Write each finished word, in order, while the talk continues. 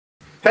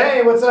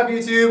Hey, what's up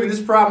YouTube? In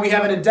this problem we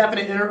have an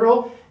indefinite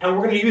integral and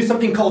we're going to use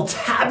something called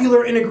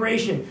tabular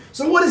integration.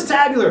 So what is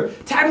tabular?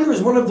 Tabular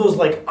is one of those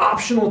like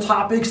optional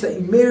topics that you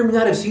may or may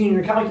not have seen in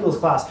your calculus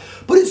class,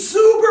 but it's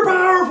super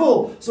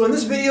powerful. So in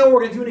this video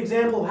we're going to do an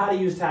example of how to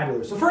use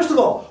tabular. So first of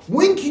all,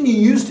 when can you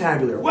use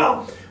tabular?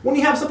 Well, when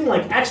you have something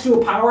like x to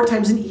a power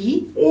times an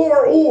e,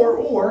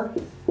 or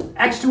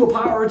x to a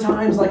power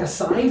times like a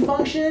sine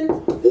function,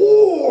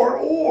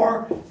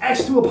 or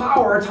x to a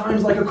power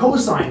times like a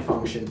cosine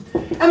function.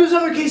 And there's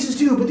other cases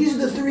too, but these are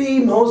the three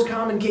most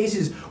common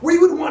cases where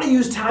you would want to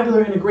use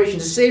tabular integration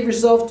to save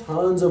yourself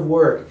tons of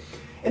work.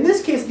 In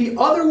this case, the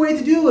other way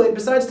to do it,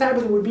 besides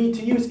tabular, would be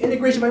to use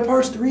integration by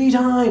parts 3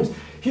 times.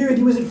 Here you'd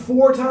use it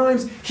 4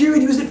 times, here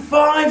you'd use it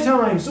 5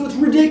 times, so it's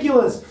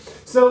ridiculous.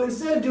 So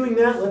instead of doing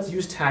that, let's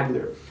use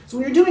tabular. So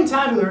when you're doing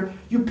tabular,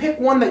 you pick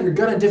one that you're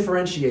going to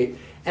differentiate.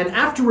 And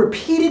after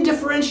repeated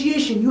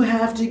differentiation, you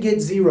have to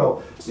get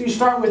 0. So you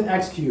start with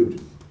x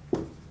cubed.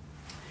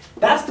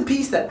 That's the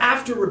piece that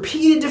after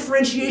repeated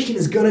differentiation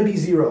is going to be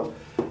 0.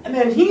 And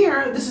then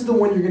here, this is the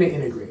one you're going to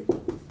integrate.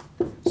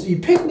 So you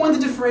pick one to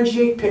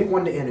differentiate, pick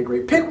one to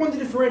integrate. Pick one to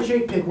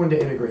differentiate, pick one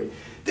to integrate.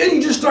 Then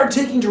you just start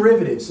taking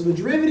derivatives. So the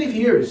derivative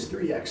here is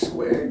 3x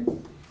squared.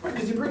 Right,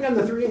 because you bring down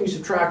the 3 and you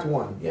subtract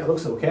 1. Yeah, it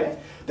looks okay.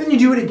 Then you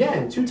do it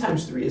again. 2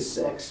 times 3 is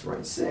 6,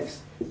 right?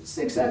 6.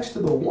 6x to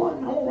the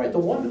 1. I won't write the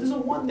 1, but there's a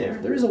 1 there.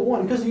 There is a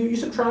 1 because you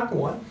subtract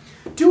 1.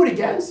 Do it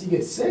again, so you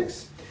get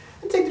 6.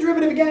 And take the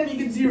derivative again and you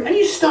get 0. And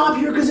you stop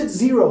here because it's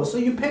 0. So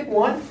you pick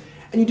 1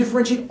 and you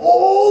differentiate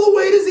all the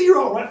way to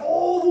 0, right?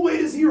 All the way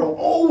to 0,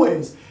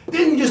 always.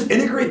 Then you just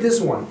integrate this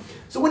one.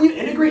 So when you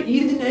integrate e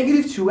to the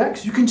negative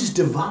 2x, you can just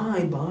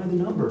divide by the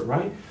number,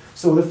 right?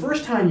 So the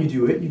first time you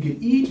do it, you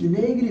get e to the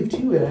negative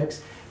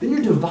 2x, then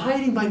you're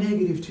dividing by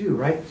negative 2,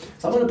 right?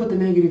 So I'm going to put the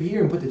negative here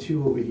and put the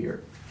 2 over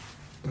here.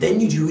 Then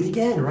you do it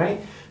again,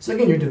 right? So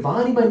again, you're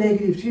dividing by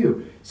negative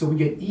 2. So we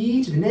get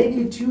e to the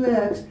negative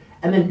 2x,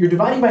 and then you're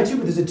dividing by 2,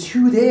 but there's a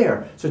 2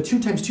 there. So 2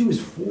 times 2 is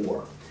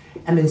 4.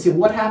 And then see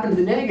what happened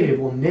to the negative?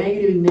 Well,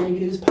 negative and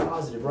negative is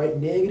positive, right?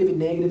 Negative and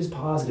negative is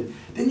positive.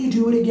 Then you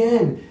do it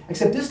again,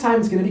 except this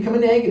time it's going to become a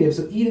negative.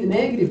 So e to the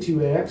negative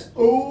 2x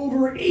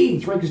over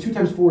 8, right? Because 2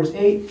 times 4 is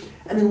 8.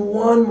 And then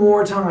one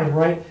more time,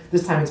 right?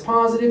 This time it's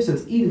positive, so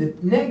it's e to the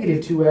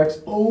negative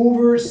 2x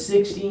over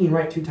 16,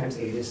 right? 2 times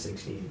 8 is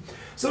 16.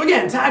 So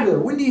again, tabular,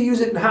 when do you use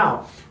it and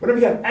how? Whenever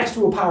you have x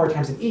to a power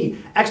times an e,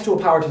 x to a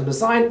power times a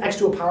sine, x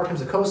to a power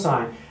times a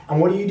cosine. And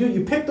what do?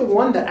 You pick the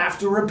one that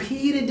after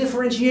repeated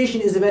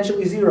differentiation is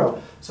eventually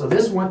 0. So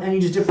this one, and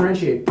you just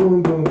differentiate.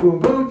 Boom, boom, boom,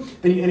 boom.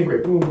 Then you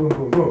integrate. Boom, boom,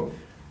 boom, boom.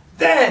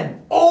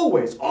 Then,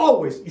 always,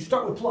 you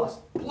start with plus,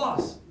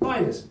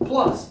 minus,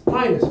 plus,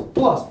 minus,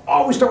 plus.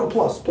 Always start with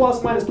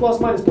plus, minus,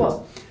 plus.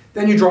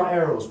 Then you draw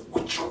arrows.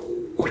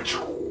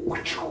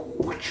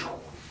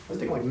 I was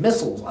thinking like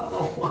missiles, I don't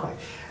know why.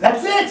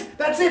 That's it,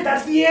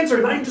 that's the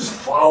answer. Now you just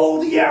follow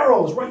the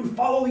arrows, right? You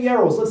follow the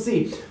arrows, let's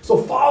see. So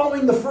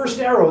following the first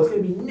arrow, it's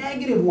going to be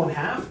negative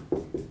 1/2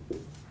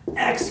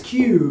 x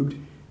cubed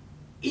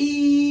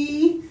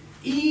e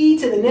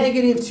to the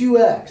negative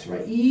 2x,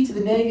 right? E to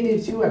the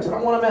negative 2x. I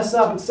don't want to mess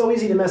up, it's so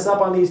easy to mess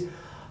up on these.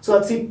 So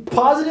let's see,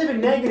 positive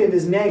and negative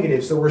is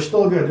negative, so we're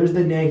still good. There's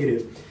the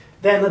negative.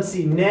 Then let's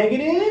see,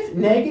 negative,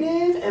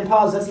 and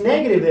positive. That's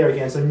negative there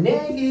again. So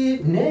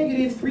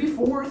negative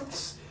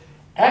 3/4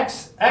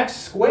 x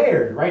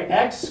squared, right?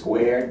 X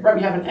squared, right?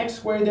 We have an x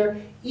squared there.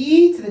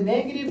 E to the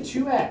negative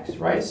 2x,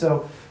 right?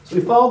 So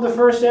we followed the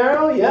first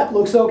arrow. Yep,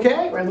 looks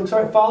okay, right? Looks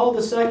all right. Follow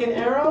the second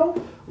arrow.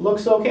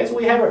 Looks okay. So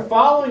we have it.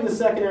 Following the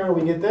second arrow,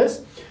 we get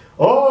this.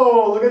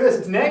 Oh, look at this.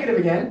 It's negative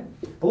again.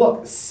 But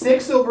look,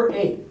 6 over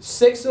 8,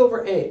 6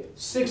 over 8,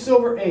 6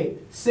 over 8,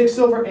 6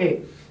 over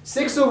 8.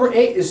 6 over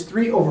 8 is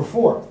 3 over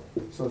 4.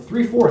 So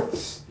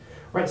 3/4.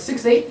 Right?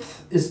 6/8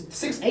 is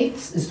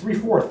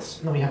 3/4.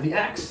 And then we have the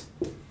x.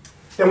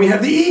 Then we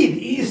have the e.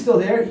 The e is still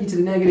there. E to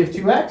the negative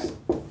 2x.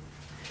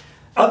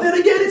 Then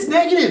again, it's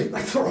negative.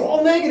 Like they're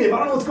all negative. I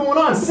don't know what's going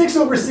on. 6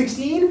 over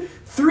 16,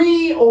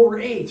 3 over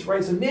 8.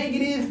 Right? So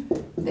negative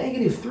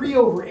 3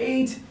 over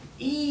 8.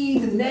 E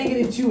to the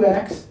negative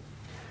 2x.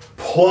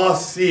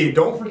 Plus c.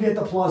 Don't forget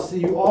the plus c.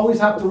 You always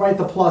have to write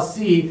the plus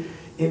c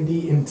in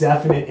the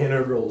indefinite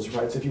integrals,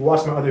 right? So if you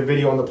watch my other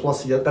video on the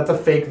plus c, that's a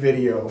fake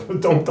video.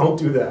 don't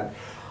do that.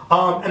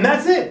 And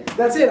that's it.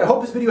 That's it. I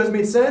hope this video has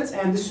made sense,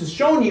 and this has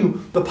shown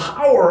you the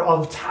power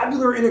of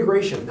tabular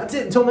integration. That's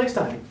it. Until next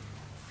time.